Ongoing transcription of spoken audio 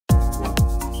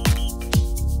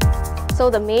So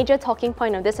the major talking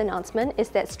point of this announcement is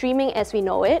that streaming as we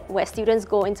know it, where students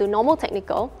go into normal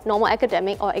technical, normal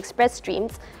academic or express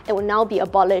streams, it will now be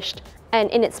abolished.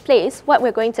 And in its place, what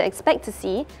we're going to expect to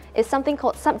see is something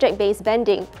called subject-based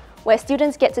banding, where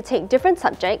students get to take different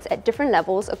subjects at different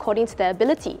levels according to their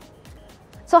ability.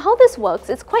 So how this works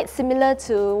is quite similar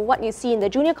to what you see in the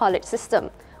junior college system,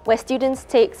 where students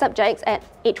take subjects at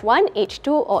H1,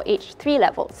 H2 or H3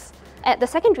 levels. At the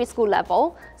secondary school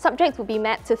level, subjects will be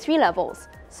mapped to 3 levels.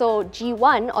 So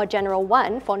G1 or General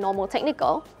 1 for normal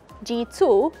technical,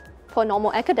 G2 for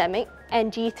normal academic,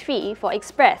 and G3 for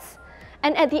express.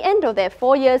 And at the end of their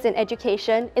 4 years in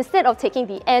education, instead of taking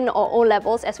the N or O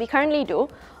levels as we currently do,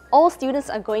 all students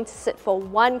are going to sit for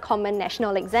one common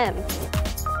national exam.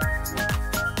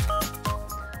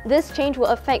 This change will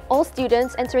affect all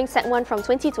students entering Set 1 from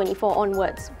 2024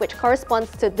 onwards, which corresponds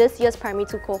to this year's Primary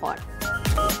 2 cohort.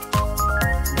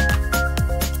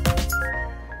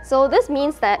 So this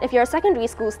means that if you're a secondary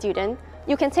school student,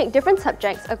 you can take different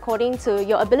subjects according to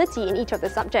your ability in each of the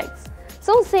subjects.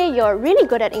 So say you're really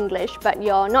good at English, but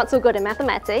you're not so good at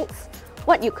mathematics,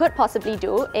 what you could possibly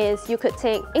do is you could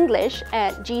take English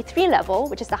at G3 level,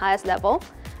 which is the highest level,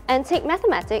 and take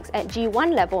mathematics at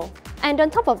G1 level. And on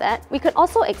top of that, we could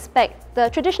also expect the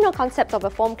traditional concept of a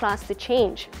form class to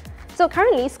change. So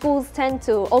currently, schools tend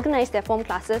to organize their form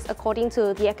classes according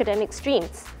to the academic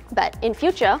streams. But in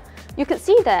future, you could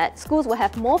see that schools will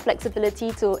have more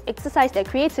flexibility to exercise their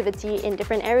creativity in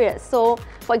different areas. So,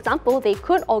 for example, they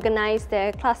could organize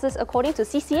their classes according to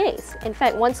CCAs. In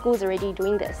fact, one school is already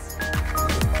doing this.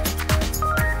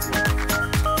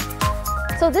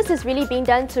 So this is really being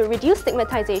done to reduce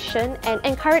stigmatization and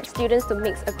encourage students to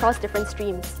mix across different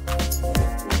streams.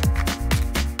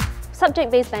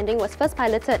 Subject-based banding was first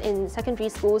piloted in secondary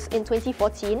schools in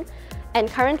 2014, and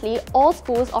currently all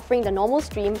schools offering the normal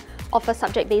stream offer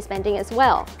subject-based banding as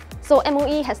well. So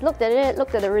MOE has looked at it,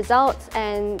 looked at the results,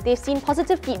 and they've seen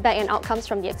positive feedback and outcomes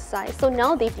from the exercise. So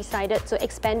now they've decided to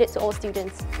expand it to all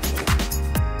students.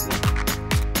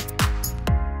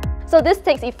 So this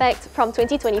takes effect from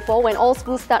 2024 when all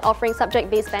schools start offering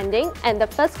subject-based banding, and the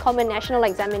first common national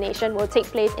examination will take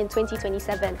place in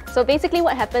 2027. So basically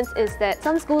what happens is that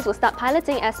some schools will start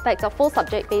piloting aspects of full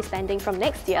subject-based banding from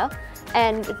next year,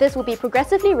 and this will be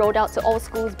progressively rolled out to all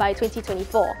schools by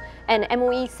 2024. And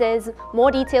MOE says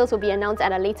more details will be announced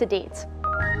at a later date.